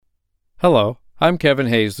Hello, I'm Kevin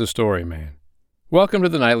Hayes, the Story Man. Welcome to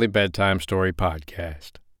the Nightly Bedtime Story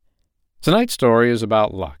Podcast. Tonight's story is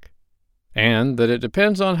about luck, and that it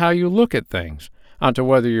depends on how you look at things, onto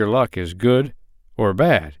whether your luck is good or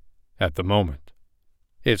bad at the moment.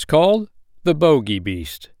 It's called The Bogey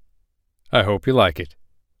Beast. I hope you like it.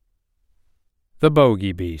 The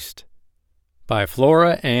Bogey Beast by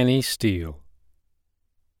Flora Annie Steel.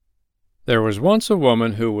 There was once a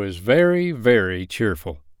woman who was very, very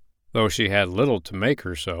cheerful, though she had little to make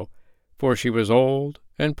her so, for she was old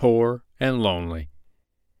and poor and lonely.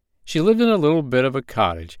 She lived in a little bit of a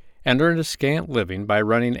cottage, and earned a scant living by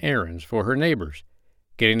running errands for her neighbors,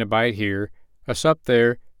 getting a bite here, a sup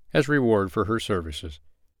there, as reward for her services.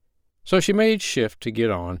 So she made shift to get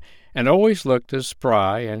on, and always looked as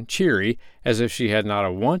spry and cheery as if she had not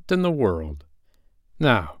a want in the world.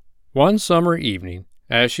 Now, one summer evening,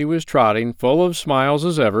 as she was trotting, full of smiles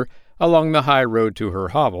as ever, along the high road to her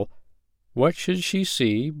hovel, what should she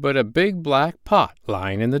see but a big black pot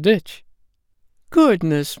lying in the ditch?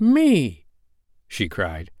 "Goodness me!" she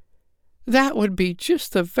cried. "That would be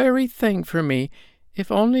just the very thing for me,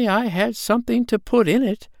 if only I had something to put in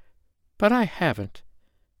it. But I haven't.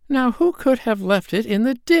 Now who could have left it in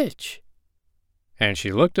the ditch?" And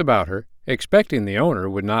she looked about her, expecting the owner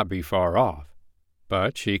would not be far off,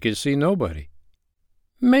 but she could see nobody.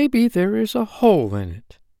 "Maybe there is a hole in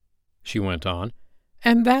it," she went on,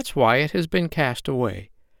 "and that's why it has been cast away.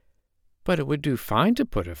 But it would do fine to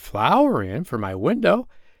put a flower in for my window,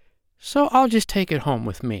 so I'll just take it home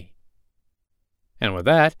with me." And with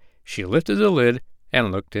that, she lifted the lid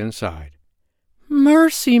and looked inside.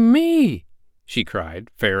 "Mercy me!" she cried,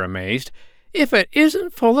 fair amazed. "If it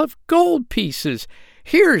isn't full of gold pieces!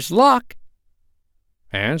 Here's luck!"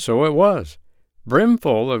 And so it was,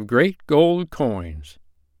 brimful of great gold coins.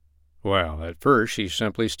 Well, at first she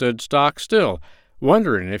simply stood stock still,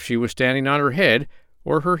 wondering if she was standing on her head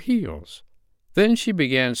or her heels. Then she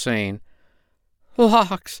began saying,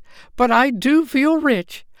 "Lawks, but I do feel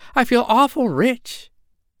rich. I feel awful rich."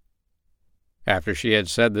 After she had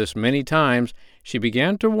said this many times, she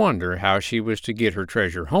began to wonder how she was to get her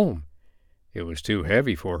treasure home. It was too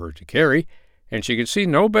heavy for her to carry, and she could see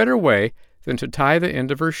no better way than to tie the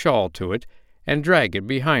end of her shawl to it and drag it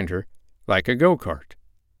behind her like a go-cart.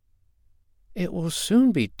 "It will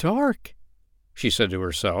soon be dark," she said to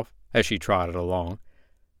herself as she trotted along.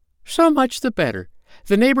 "So much the better.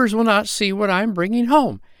 The neighbors will not see what I am bringing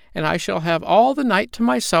home, and I shall have all the night to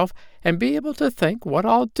myself and be able to think what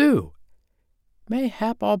I'll do.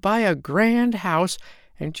 Mayhap I'll buy a grand house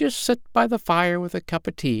and just sit by the fire with a cup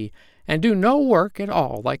of tea and do no work at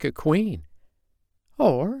all like a queen.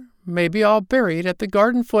 Or maybe I'll bury it at the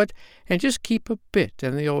garden foot and just keep a bit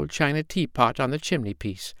in the old china teapot on the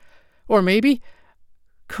chimney-piece. Or maybe,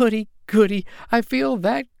 goody, I feel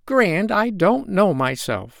that grand I don't know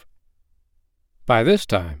myself." By this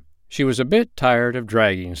time, she was a bit tired of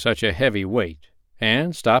dragging such a heavy weight,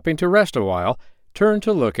 and, stopping to rest a while, turned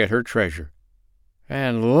to look at her treasure.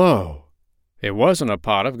 And lo! It wasn't a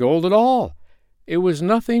pot of gold at all. It was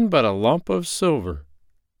nothing but a lump of silver.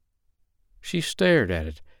 She stared at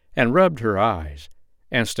it, and rubbed her eyes,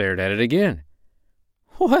 and stared at it again.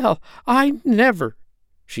 "Well, I never!"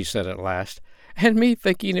 she said at last. "And me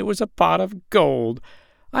thinking it was a pot of gold!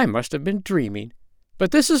 I must have been dreaming.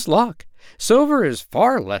 But this is luck. Silver is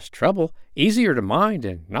far less trouble, easier to mind,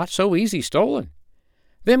 and not so easy stolen.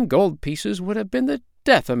 Them gold pieces would have been the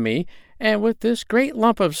death of me, and with this great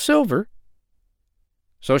lump of silver—"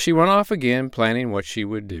 So she went off again, planning what she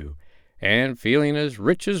would do, and feeling as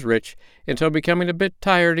rich, until becoming a bit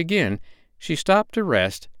tired again, she stopped to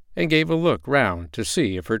rest and gave a look round to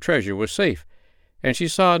see if her treasure was safe, and she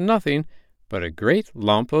saw nothing but a great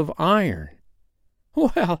lump of iron.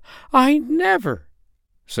 "Well, I never!"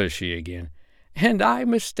 says she again. "And I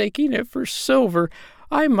mistaking it for silver!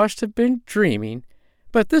 I must have been dreaming.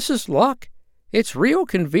 But this is luck. It's real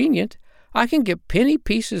convenient. I can get penny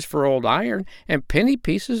pieces for old iron, and penny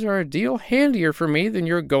pieces are a deal handier for me than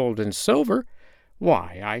your gold and silver.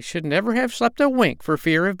 Why, I should never have slept a wink for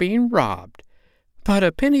fear of being robbed. But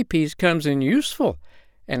a penny piece comes in useful,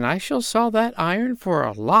 and I shall sell that iron for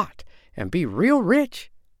a lot, and be real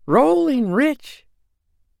rich, rolling rich."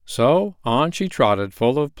 So on she trotted,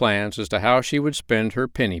 full of plans as to how she would spend her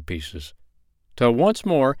penny pieces, till once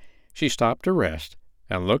more she stopped to rest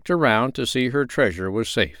and looked around to see her treasure was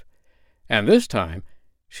safe, and this time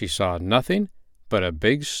she saw nothing but a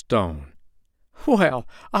big stone. "Well,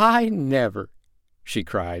 I never!" she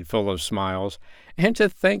cried, full of smiles. "And to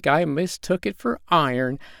think I mistook it for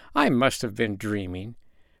iron! I must have been dreaming.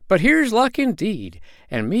 But here's luck indeed,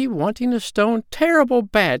 and me wanting a stone terrible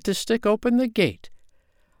bad to stick open the gate.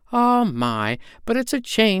 "Oh, my, but it's a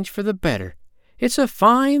change for the better. It's a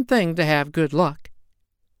fine thing to have good luck."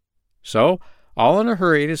 So, all in a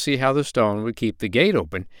hurry to see how the stone would keep the gate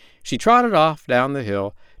open, she trotted off down the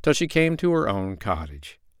hill till she came to her own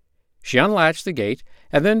cottage. She unlatched the gate,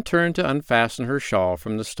 and then turned to unfasten her shawl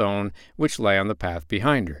from the stone which lay on the path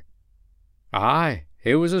behind her. Aye,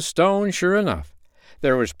 it was a stone, sure enough.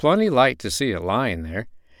 There was plenty light to see it lying there,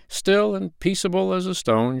 still and peaceable as a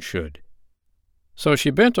stone should. So she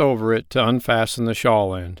bent over it to unfasten the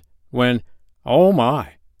shawl end, when, oh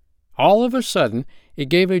my! All of a sudden it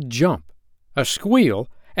gave a jump, a squeal,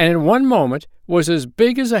 and in one moment was as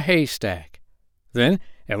big as a haystack. Then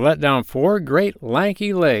it let down 4 great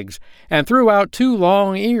lanky legs, and threw out 2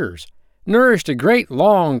 long ears, nourished a great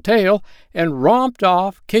long tail, and romped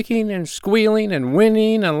off, kicking and squealing and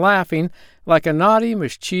whinnying and laughing like a naughty,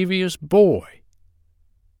 mischievous boy.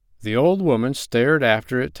 The old woman stared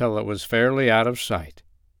after it till it was fairly out of sight.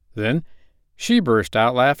 Then she burst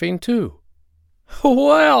out laughing too.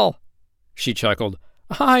 "Well," she chuckled,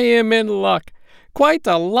 "I am in luck. Quite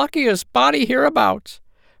the luckiest body hereabouts.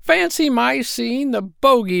 Fancy my seeing the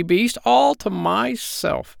bogey beast all to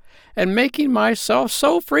myself, and making myself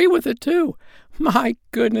so free with it, too. My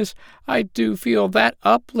goodness, I do feel that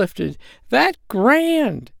uplifted, that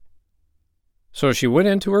grand." So she went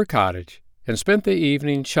into her cottage and spent the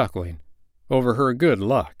evening chuckling over her good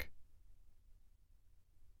luck.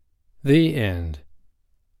 The end.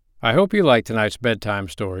 I hope you liked tonight's bedtime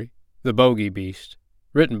story, The Bogey Beast,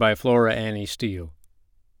 written by Flora Annie Steele.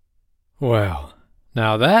 Well,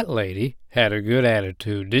 now that lady had a good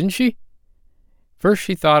attitude, didn't she? First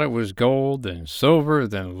she thought it was gold, then silver,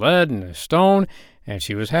 then lead and a stone, and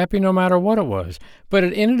she was happy no matter what it was, but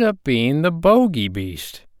it ended up being the Bogey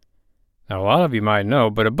Beast. Now, a lot of you might know,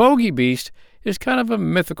 but a Bogey Beast is kind of a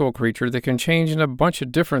mythical creature that can change in a bunch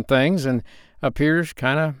of different things and appears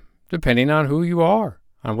kind of depending on who you are,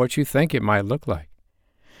 on what you think it might look like.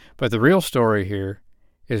 But the real story here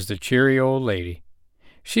is the cheery old lady.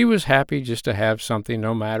 She was happy just to have something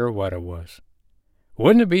no matter what it was.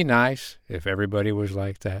 Wouldn't it be nice if everybody was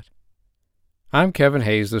like that? I'm Kevin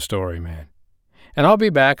Hayes, the Story Man, and I'll be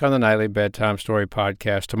back on the Nightly Bedtime Story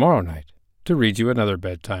podcast tomorrow night to read you another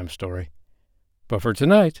bedtime story. But for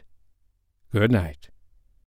tonight, good night.